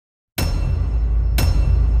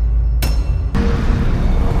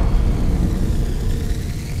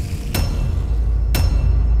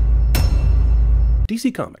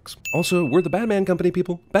DC Comics. Also, we're the Batman Company,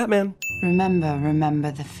 people. Batman. Remember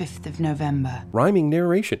the 5th of November. Rhyming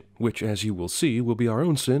narration, which, as you will see, will be our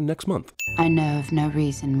own sin next month. I know of no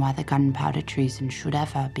reason why the gunpowder treason should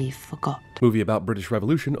ever be forgot. Movie about British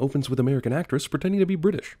Revolution opens with American actress pretending to be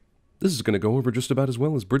British. This is going to go over just about as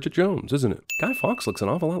well as Bridget Jones, isn't it? Guy Fawkes looks an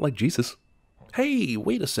awful lot like Jesus. Hey,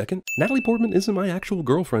 wait a second. Natalie Portman isn't my actual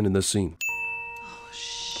girlfriend in this scene.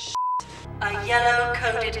 A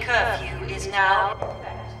yellow-coded curfew is now...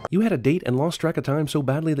 You had a date and lost track of time so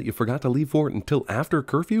badly that you forgot to leave for it until after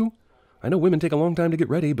curfew? I know women take a long time to get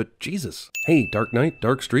ready, but Jesus. Hey, dark night,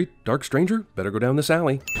 dark street, dark stranger, better go down this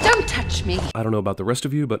alley. Don't touch me! I don't know about the rest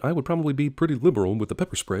of you, but I would probably be pretty liberal with the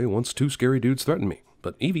pepper spray once two scary dudes threatened me.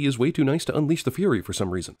 But Evie is way too nice to unleash the fury for some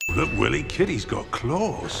reason. Look, Willie, Kitty's got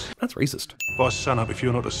claws. That's racist. Boss, son up, if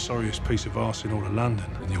you're not the sorriest piece of arse in all of London,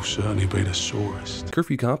 then you'll certainly be the sorest.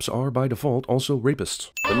 Curfew cops are, by default, also rapists.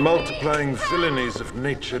 The multiplying villainies of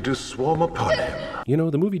nature do swarm upon him. You know,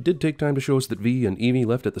 the movie did take time to show us that V and Evie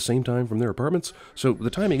left at the same time from their apartments, so the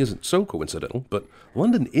timing isn't so coincidental, but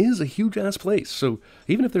London is a huge-ass place, so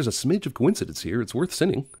even if there's a smidge of coincidence here, it's worth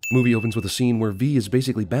sinning. Movie opens with a scene where V is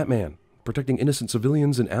basically Batman, protecting innocent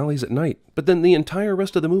civilians in alleys at night. But then the entire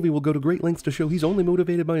rest of the movie will go to great lengths to show he's only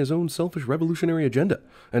motivated by his own selfish revolutionary agenda,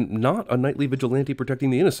 and not a nightly vigilante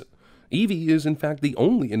protecting the innocent. Evie is, in fact, the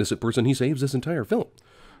only innocent person he saves this entire film.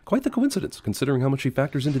 Quite the coincidence, considering how much she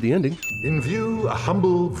factors into the ending. In view, a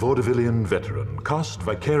humble vaudevillian veteran, cast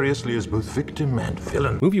vicariously as both victim and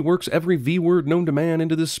villain. Movie works every V-word known to man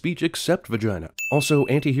into this speech except vagina. Also,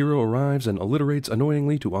 anti-hero arrives and alliterates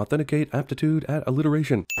annoyingly to authenticate aptitude at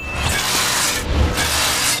alliteration.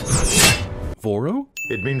 Voro?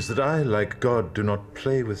 It means that I, like God, do not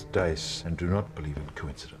play with dice and do not believe in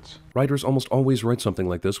coincidence. Writers almost always write something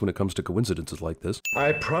like this when it comes to coincidences like this.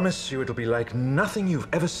 I promise you it'll be like nothing you've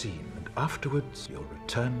ever seen, and afterwards you'll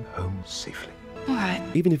return home safely. Alright.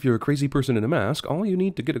 Even if you're a crazy person in a mask, all you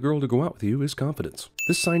need to get a girl to go out with you is confidence.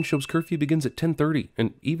 This sign shows curfew begins at 10:30,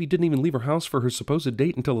 and Evie didn't even leave her house for her supposed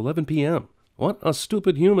date until 11 p.m. What a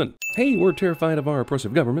stupid human. Hey, we're terrified of our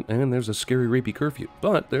oppressive government, and there's a scary rapey curfew.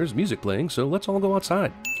 But there's music playing, so let's all go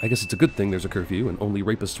outside. I guess it's a good thing there's a curfew, and only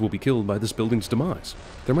rapists will be killed by this building's demise.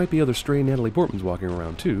 There might be other stray Natalie Portmans walking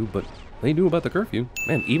around too, but they knew about the curfew.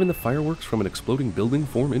 Man, even the fireworks from an exploding building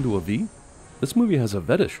form into a V? This movie has a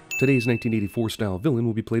fetish. Today's 1984-style villain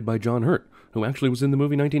will be played by John Hurt, who actually was in the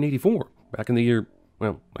movie 1984, back in the year...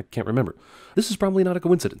 well, I can't remember. This is probably not a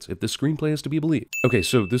coincidence, if this screenplay is to be believed. Okay,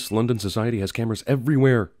 so this London society has cameras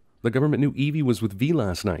everywhere. The government knew Evie was with V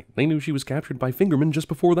last night. They knew she was captured by Fingerman just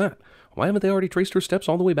before that. Why haven't they already traced her steps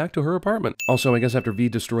all the way back to her apartment? Also, I guess after V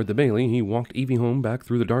destroyed the Bailey, he walked Evie home back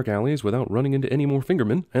through the dark alleys without running into any more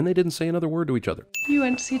Fingermen, and they didn't say another word to each other. You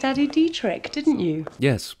went to see Daddy Dietrich, didn't you?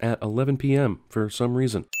 Yes, at 11 p.m. for some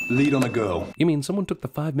reason. Lead on a girl. You mean someone took the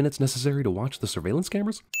 5 minutes necessary to watch the surveillance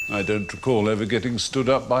cameras? I don't recall ever getting stood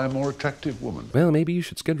up by a more attractive woman. Well, maybe you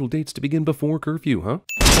should schedule dates to begin before curfew,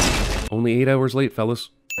 huh? Only 8 hours late,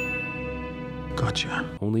 fellas.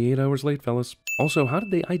 Gotcha. Only 8 hours late, fellas. Also, how did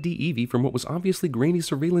they ID Evie from what was obviously grainy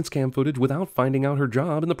surveillance cam footage without finding out her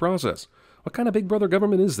job in the process? What kind of Big Brother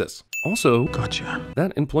government is this? Also, Gotcha.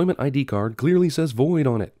 that employment ID card clearly says void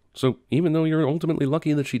on it. So even though you're ultimately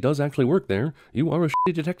lucky that she does actually work there, you are a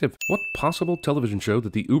shitty detective. What possible television show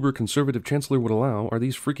that the uber-conservative chancellor would allow are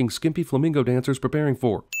these freaking skimpy flamingo dancers preparing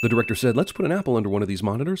for? The director said, let's put an apple under one of these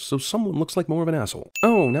monitors so someone looks like more of an asshole.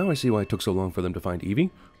 Oh, now I see why it took so long for them to find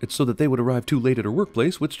Evie. It's so that they would arrive too late at her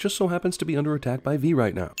workplace, which just so happens to be under attack by V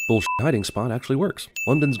right now. Bullshit hiding spot actually works.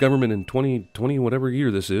 London's government in 2020, whatever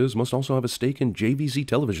year this is, must also have a stake in JVC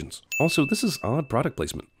televisions. Also, this is odd product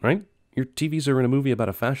placement, right? Your TVs are in a movie about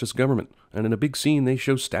a fascist government, and in a big scene they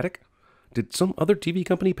show static? Did some other TV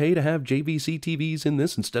company pay to have JVC TVs in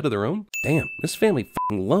this instead of their own? Damn, this family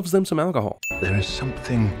f***ing loves them some alcohol. There is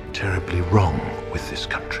something terribly wrong with this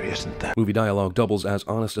country, isn't there? Movie dialogue doubles as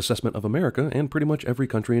honest assessment of America and pretty much every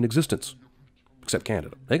country in existence. Except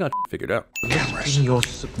Canada. They got figured out. Cameras. Your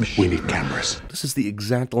submission. We need cameras. This is the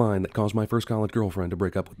exact line that caused my first college girlfriend to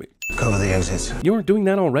break up with me. Cover the exits. You aren't doing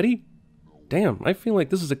that already? Damn, I feel like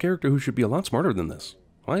this is a character who should be a lot smarter than this.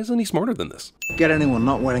 Why isn't he smarter than this? Get anyone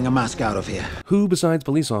not wearing a mask out of here. Who besides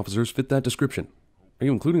police officers fit that description? Are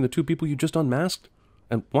you including the two people you just unmasked?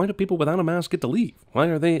 And why do people without a mask get to leave? Why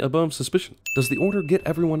are they above suspicion? Does the order get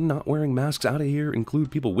everyone not wearing masks out of here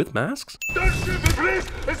include people with masks? Don't shoot me, please!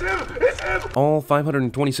 It's him! It's him! All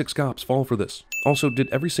 526 cops fall for this. Also, did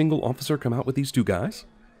every single officer come out with these two guys?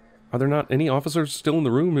 Are there not any officers still in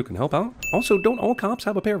the room who can help out? Also, don't all cops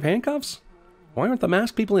have a pair of handcuffs? Why aren't the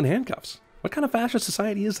masked people in handcuffs? What kind of fascist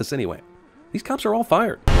society is this anyway? These cops are all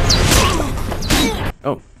fired.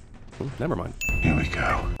 Oh, well, never mind. Here we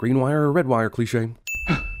go. Green wire or red wire cliche.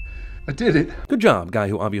 I did it. Good job, guy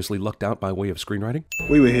who obviously lucked out by way of screenwriting.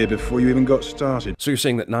 We were here before you even got started. So you're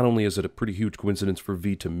saying that not only is it a pretty huge coincidence for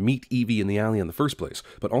V to meet Evie in the alley in the first place,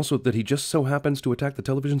 but also that he just so happens to attack the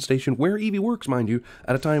television station where Evie works, mind you,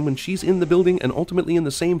 at a time when she's in the building and ultimately in the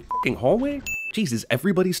same fucking hallway? Jeez, is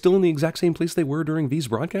everybody still in the exact same place they were during V's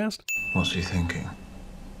broadcast? What's he thinking?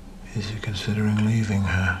 Is he considering leaving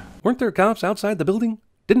her? Weren't there cops outside the building?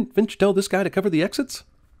 Didn't Finch tell this guy to cover the exits?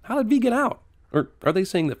 How did V get out? Or are they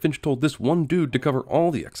saying that Finch told this one dude to cover all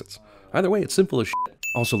the exits? Either way, it's simple as shit.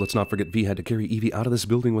 Also, let's not forget V had to carry Evie out of this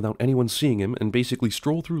building without anyone seeing him and basically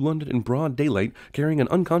stroll through London in broad daylight carrying an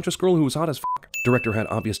unconscious girl who was hot as fuck. Director had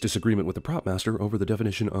obvious disagreement with the prop master over the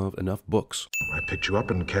definition of enough books. I picked you up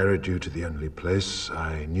and carried you to the only place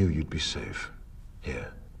I knew you'd be safe.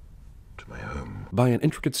 Here. To my home. By an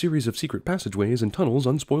intricate series of secret passageways and tunnels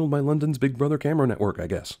unspoiled by London's Big Brother camera network, I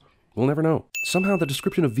guess. We'll never know. Somehow the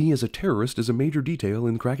description of V as a terrorist is a major detail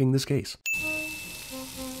in cracking this case.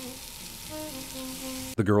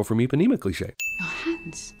 The girl from Ipanema cliche. Your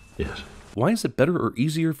hands. Yes. Why is it better or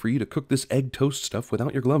easier for you to cook this egg toast stuff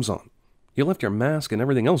without your gloves on? You left your mask and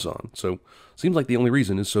everything else on, so seems like the only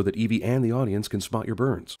reason is so that Evie and the audience can spot your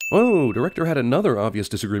burns. Oh, director had another obvious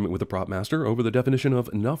disagreement with the prop master over the definition of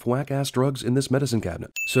enough whack-ass drugs in this medicine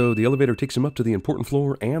cabinet. So the elevator takes him up to the important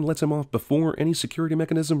floor and lets him off before any security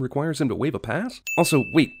mechanism requires him to wave a pass? Also,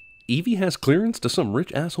 wait, Evie has clearance to some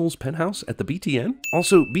rich asshole's penthouse at the BTN?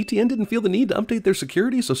 Also, BTN didn't feel the need to update their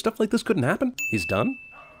security, so stuff like this couldn't happen? He's done?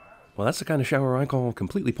 Well, that's the kind of shower I call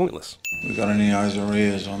completely pointless. We got any eyes or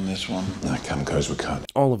ears on this one? I come goes we can't.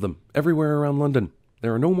 All of them. Everywhere around London.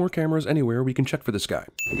 There are no more cameras anywhere we can check for this guy.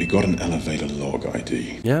 We got an elevator log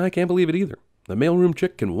ID. Yeah, I can't believe it either. The mailroom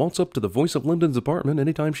chick can waltz up to the voice of London's apartment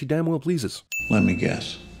anytime she damn well pleases. Let me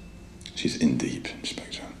guess. She's in deep,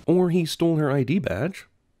 Inspector. Or he stole her ID badge.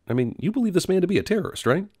 I mean, you believe this man to be a terrorist,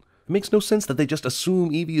 right? It makes no sense that they just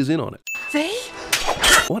assume Evie is in on it. V?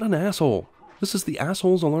 What an asshole. This is the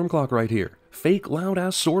asshole's alarm clock right here. Fake,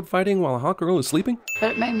 loud-ass sword fighting while a hot girl is sleeping?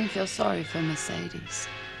 But it made me feel sorry for Mercedes.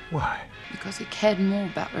 Why? Because he cared more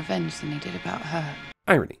about revenge than he did about her.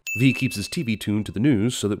 Irony. V keeps his TV tuned to the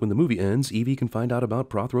news so that when the movie ends, Evie can find out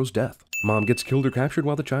about Prothero's death. Mom gets killed or captured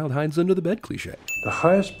while the child hides under the bed cliche. The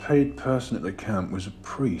highest paid person at the camp was a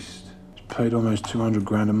priest. He's paid almost 200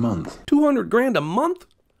 grand a month. 200 grand a month?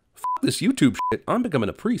 F this YouTube shit. I'm becoming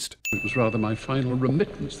a priest. It was rather my final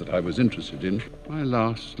remittance that I was interested in. My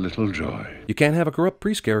last little joy. You can't have a corrupt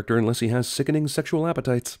priest character unless he has sickening sexual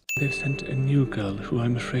appetites. They've sent a new girl who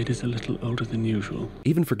I'm afraid is a little older than usual.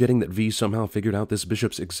 Even forgetting that V somehow figured out this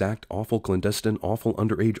bishop's exact awful clandestine, awful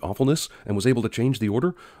underage awfulness and was able to change the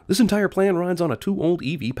order, this entire plan rides on a too old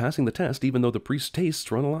Evie passing the test even though the priest's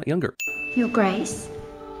tastes run a lot younger. Your Grace.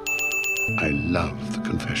 I love the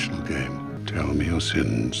confessional game. Tell me your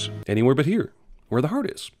sins. Anywhere but here, where the heart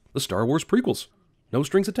is. The Star Wars prequels. No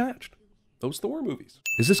strings attached. Those Thor movies.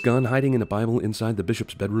 Is this gun hiding in a Bible inside the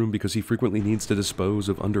bishop's bedroom because he frequently needs to dispose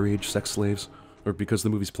of underage sex slaves? Or because the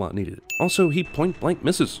movie's plot needed it? Also, he point-blank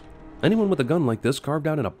misses. Anyone with a gun like this carved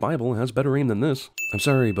out in a Bible has better aim than this. I'm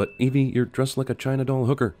sorry, but Evie, you're dressed like a China doll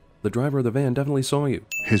hooker. The driver of the van definitely saw you.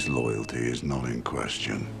 His loyalty is not in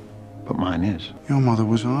question. But mine is. Your mother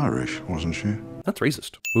was Irish, wasn't she? That's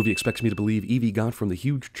racist. Movie expects me to believe Evie got from the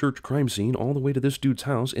huge church crime scene all the way to this dude's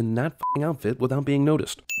house in that f***ing outfit without being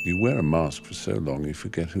noticed. You wear a mask for so long you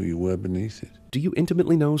forget who you were beneath it. Do you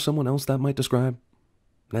intimately know someone else that might describe?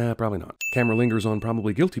 Nah, probably not. Camera lingers on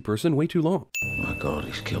probably guilty person way too long. My God,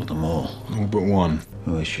 he's killed them all. All but one.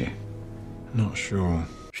 Who is she? Not sure.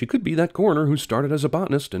 She could be that coroner who started as a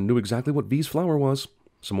botanist and knew exactly what V's flower was.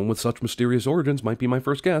 Someone with such mysterious origins might be my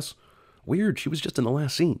first guess. Weird, she was just in the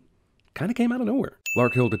last scene. Kinda came out of nowhere.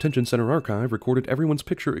 Lark Hill Detention Center Archive recorded everyone's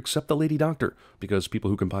picture except the lady doctor, because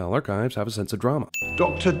people who compile archives have a sense of drama.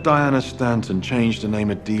 Dr. Diana Stanton changed the name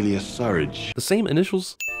of Delia Surridge. The same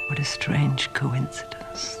initials? What a strange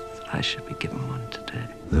coincidence that I should be given one today.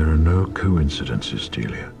 There are no coincidences,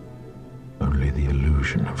 Delia. Only the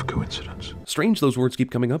illusion of coincidence. Strange those words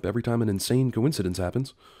keep coming up every time an insane coincidence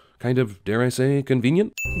happens. Kind of, dare I say,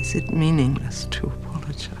 convenient? Is it meaningless to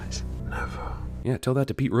apologize? Never. Yeah, tell that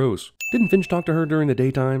to Pete Rose. Didn't Finch talk to her during the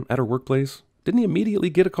daytime, at her workplace? Didn't he immediately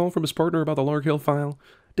get a call from his partner about the Lark Hill file?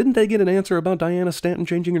 Didn't they get an answer about Diana Stanton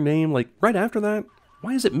changing her name, like, right after that?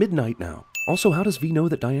 Why is it midnight now? Also, how does V know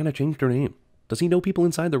that Diana changed her name? Does he know people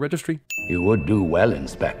inside the registry? You would do well,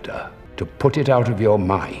 Inspector, to put it out of your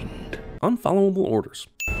mind. Unfollowable orders.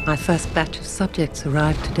 My first batch of subjects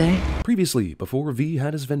arrived today. Previously, before V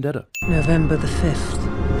had his vendetta. November the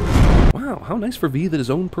 5th. Wow, how nice for V that his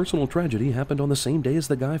own personal tragedy happened on the same day as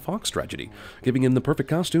the Guy Fawkes tragedy, giving him the perfect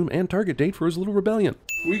costume and target date for his little rebellion.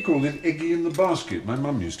 We call it Eggy in the Basket. My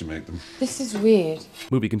mum used to make them. This is weird.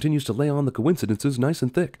 Movie continues to lay on the coincidences nice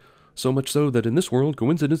and thick. So much so that in this world,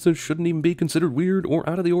 coincidences shouldn't even be considered weird or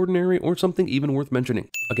out of the ordinary or something even worth mentioning.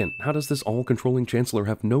 Again, how does this all-controlling chancellor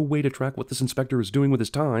have no way to track what this inspector is doing with his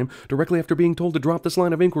time directly after being told to drop this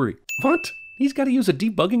line of inquiry? What? He's got to use a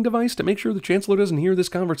debugging device to make sure the chancellor doesn't hear this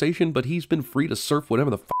conversation, but he's been free to surf whatever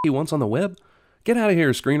the f*** he wants on the web? Get out of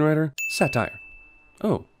here, screenwriter. Satire.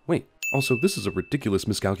 Oh, wait. Also, this is a ridiculous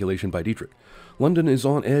miscalculation by Dietrich. London is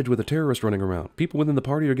on edge with a terrorist running around. People within the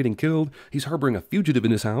party are getting killed. He's harboring a fugitive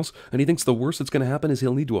in his house, and he thinks the worst that's going to happen is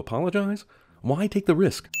he'll need to apologize? Why take the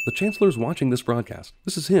risk? The chancellor's watching this broadcast.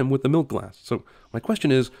 This is him with the milk glass. So my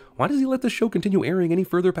question is, why does he let this show continue airing any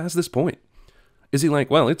further past this point? Is he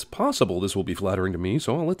like, well, it's possible this will be flattering to me,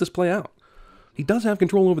 so I'll let this play out? He does have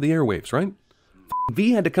control over the airwaves, right?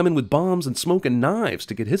 V had to come in with bombs and smoke and knives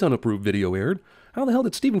to get his unapproved video aired. How the hell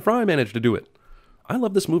did Stephen Fry manage to do it? I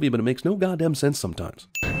love this movie, but it makes no goddamn sense sometimes.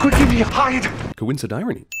 Quickly, hide!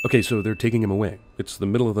 Coincidence. Okay, so they're taking him away. It's the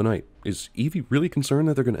middle of the night. Is Evie really concerned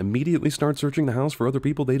that they're going to immediately start searching the house for other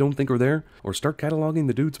people they don't think are there? Or start cataloging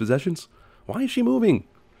the dude's possessions? Why is she moving?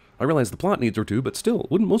 I realize the plot needs her to, but still,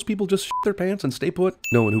 wouldn't most people just shit their pants and stay put?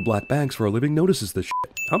 No one who black bags for a living notices this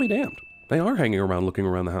shit. I'll be damned. They are hanging around looking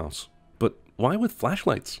around the house. But why with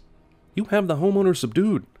flashlights? You have the homeowner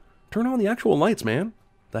subdued. Turn on the actual lights, man.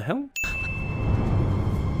 The hell?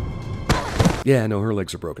 Yeah, no, her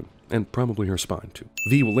legs are broken. And probably her spine, too.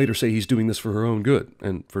 V will later say he's doing this for her own good,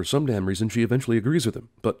 and for some damn reason she eventually agrees with him.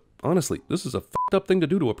 But honestly, this is a fucked up thing to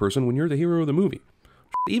do to a person when you're the hero of the movie.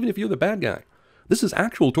 Even if you're the bad guy. This is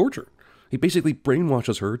actual torture. He basically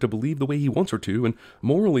brainwashes her to believe the way he wants her to, and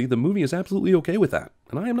morally, the movie is absolutely okay with that.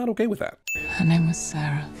 And I am not okay with that. Her name was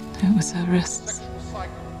Sarah. It was her wrists.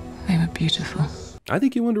 They were beautiful. I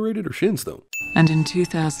think you underrated her shins, though. And in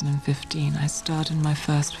 2015, I starred in my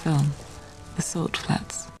first film, The Salt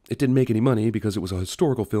Flats. It didn't make any money because it was a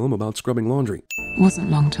historical film about scrubbing laundry. It wasn't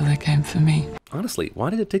long till they came for me. Honestly, why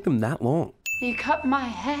did it take them that long? You cut my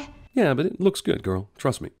hair. Yeah, but it looks good, girl.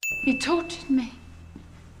 Trust me. You tortured me.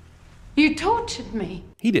 You tortured me.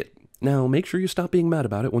 He did. Now, make sure you stop being mad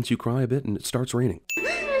about it once you cry a bit and it starts raining.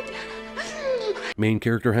 Main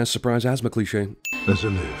character has surprise asthma cliche. There's a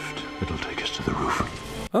lift. It'll take us to the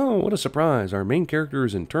roof. Oh, what a surprise. Our main character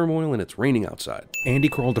is in turmoil and it's raining outside. Andy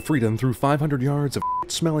crawled to freedom through 500 yards of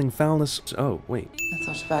smelling foulness. Oh, wait. I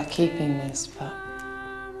thought about keeping this, but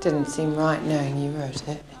it didn't seem right knowing you wrote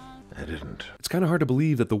it. I didn't. It's kind of hard to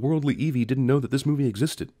believe that the worldly Evie didn't know that this movie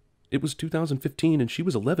existed. It was 2015 and she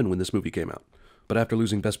was 11 when this movie came out. But after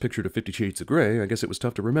losing Best Picture to 50 Shades of Grey, I guess it was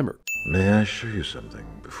tough to remember. May I show you something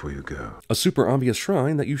before you go? A super obvious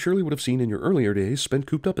shrine that you surely would have seen in your earlier days spent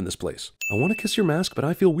cooped up in this place. I want to kiss your mask, but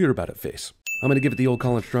I feel weird about it face. I'm going to give it the old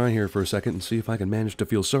college try here for a second and see if I can manage to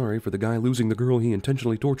feel sorry for the guy losing the girl he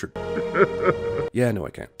intentionally tortured. Yeah, no,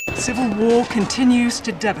 I can't. Civil war continues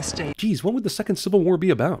to devastate. Geez, what would the second Civil War be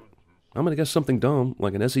about? I'm going to guess something dumb,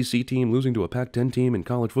 like an SEC team losing to a Pac-10 team in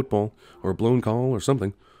college football, or a blown call or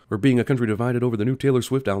something. Or being a country divided over the new Taylor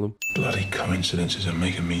Swift album. Bloody coincidences are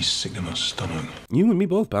making me sick to my stomach. You and me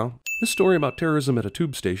both, pal. This story about terrorism at a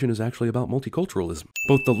tube station is actually about multiculturalism.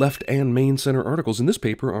 Both the left and main center articles in this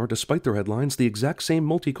paper are, despite their headlines, the exact same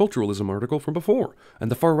multiculturalism article from before.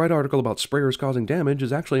 And the far right article about sprayers causing damage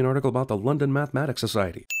is actually an article about the London Mathematics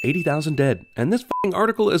Society. 80,000 dead. And this f***ing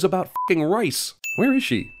article is about f***ing rice. Where is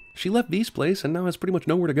she? She left V's place and now has pretty much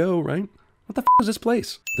nowhere to go, right? What the f*** is this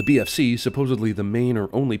place? The BFC, supposedly the main or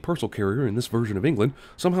only parcel carrier in this version of England,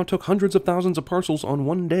 somehow took hundreds of thousands of parcels on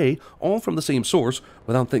one day, all from the same source,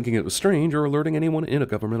 without thinking it was strange or alerting anyone in a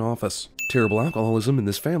government office. Terrible alcoholism in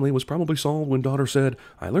this family was probably solved when daughter said,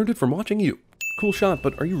 "I learned it from watching you." Cool shot,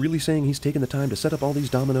 but are you really saying he's taken the time to set up all these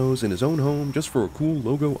dominoes in his own home just for a cool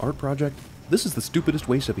logo art project? This is the stupidest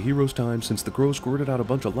waste of a hero's time since the Crow squirted out a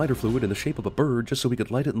bunch of lighter fluid in the shape of a bird just so he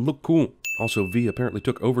could light it and look cool. Also, V apparently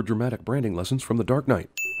took over-dramatic branding lessons from The Dark Knight.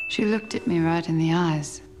 She looked at me right in the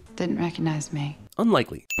eyes. Didn't recognize me.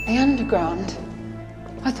 Unlikely. The underground.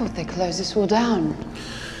 I thought they closed this all down.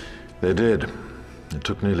 They did. It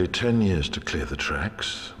took nearly 10 years to clear the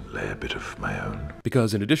tracks, lay a bit of my own.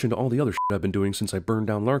 Because in addition to all the other shit I've been doing since I burned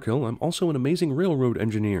down Larkhill, I'm also an amazing railroad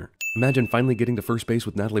engineer. Imagine finally getting to first base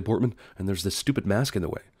with Natalie Portman, and there's this stupid mask in the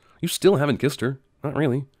way. You still haven't kissed her. Not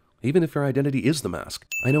really. Even if her identity is the mask.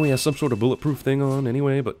 I know he has some sort of bulletproof thing on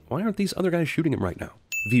anyway, but why aren't these other guys shooting him right now?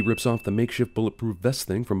 V rips off the makeshift bulletproof vest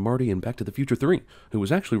thing from Marty in Back to the Future 3, who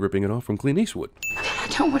was actually ripping it off from Clint Eastwood. I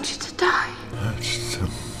don't want you to die. That's the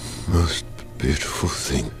most beautiful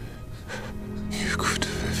thing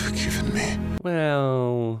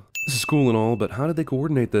Well, this is cool and all, but how did they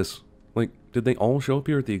coordinate this? Like, did they all show up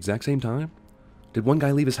here at the exact same time? Did one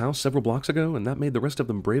guy leave his house several blocks ago, and that made the rest of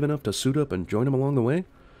them brave enough to suit up and join him along the way?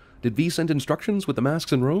 Did V send instructions with the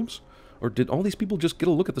masks and robes? Or did all these people just get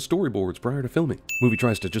a look at the storyboards prior to filming? Movie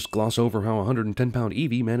tries to just gloss over how 110-pound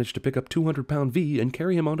Evie managed to pick up 200-pound V and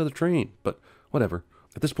carry him onto the train, but whatever.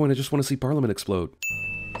 At this point, I just want to see Parliament explode.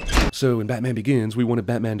 So, in Batman Begins, we wanted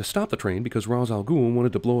Batman to stop the train because Ra's al Ghul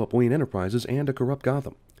wanted to blow up Wayne Enterprises and to corrupt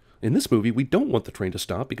Gotham. In this movie, we don't want the train to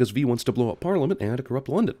stop because V wants to blow up Parliament and to corrupt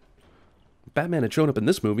London. If Batman had shown up in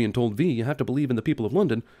this movie and told V you have to believe in the people of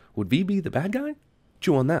London, would V be the bad guy?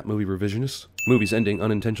 Chew on that, movie revisionists. Movie's ending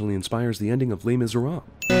unintentionally inspires the ending of Les Miserables.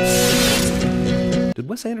 Did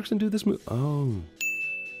Wes Anderson do this movie? Oh.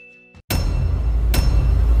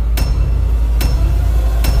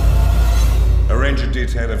 Arrange a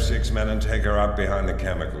detail of 6 men and take her up behind the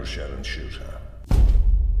chemical shed and shoot her.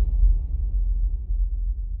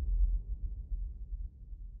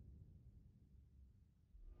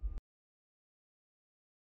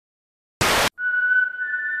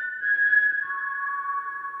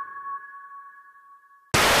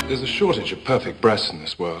 There's a shortage of perfect breasts in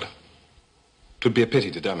this world. Twould be a pity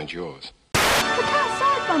to damage yours. Look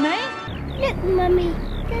outside, Mummy! Look, Mummy.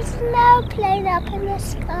 There's an airplane up in the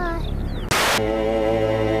sky.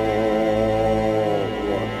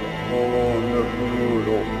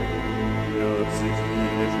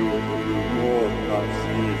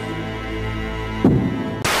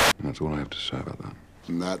 That's all I have to say about that.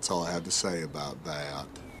 And that's all I have to say about that.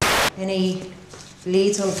 Any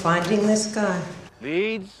leads on finding this guy?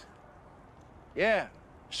 Leads? Yeah,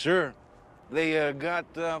 sure. They got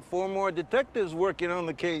 4 more detectives working on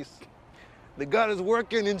the case. They got us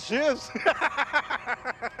working in shifts.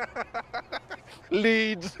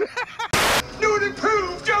 Leads. New and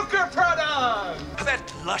improved Joker product!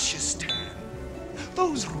 That luscious tan,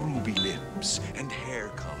 those ruby lips and hair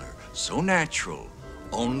color, so natural,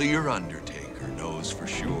 only your Undertaker knows for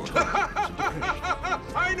sure.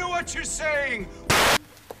 I know what you're saying!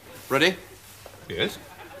 Ready? Yes?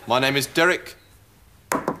 My name is Derek.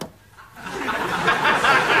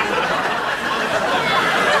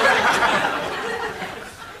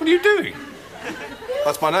 What are you doing?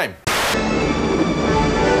 That's my name.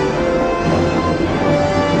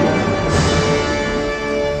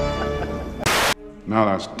 Now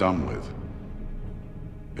that's done with,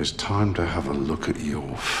 it's time to have a look at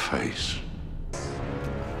your face.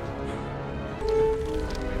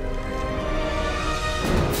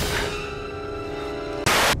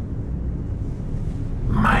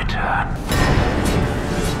 My turn.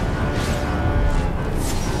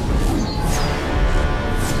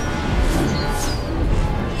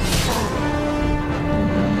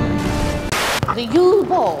 The Yule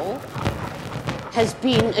Ball has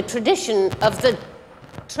been a tradition of the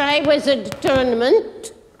Tri-Wizard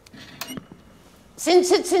Tournament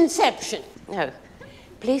since its inception. Now,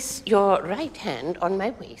 place your right hand on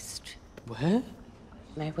my waist. Where?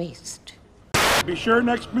 My waist. Be sure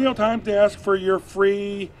next mealtime to ask for your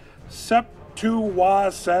free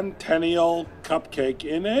Septuacentennial cupcake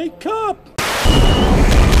in a cup.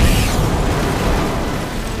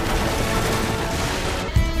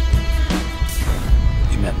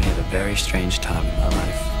 You met me at a very strange time in my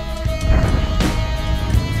life.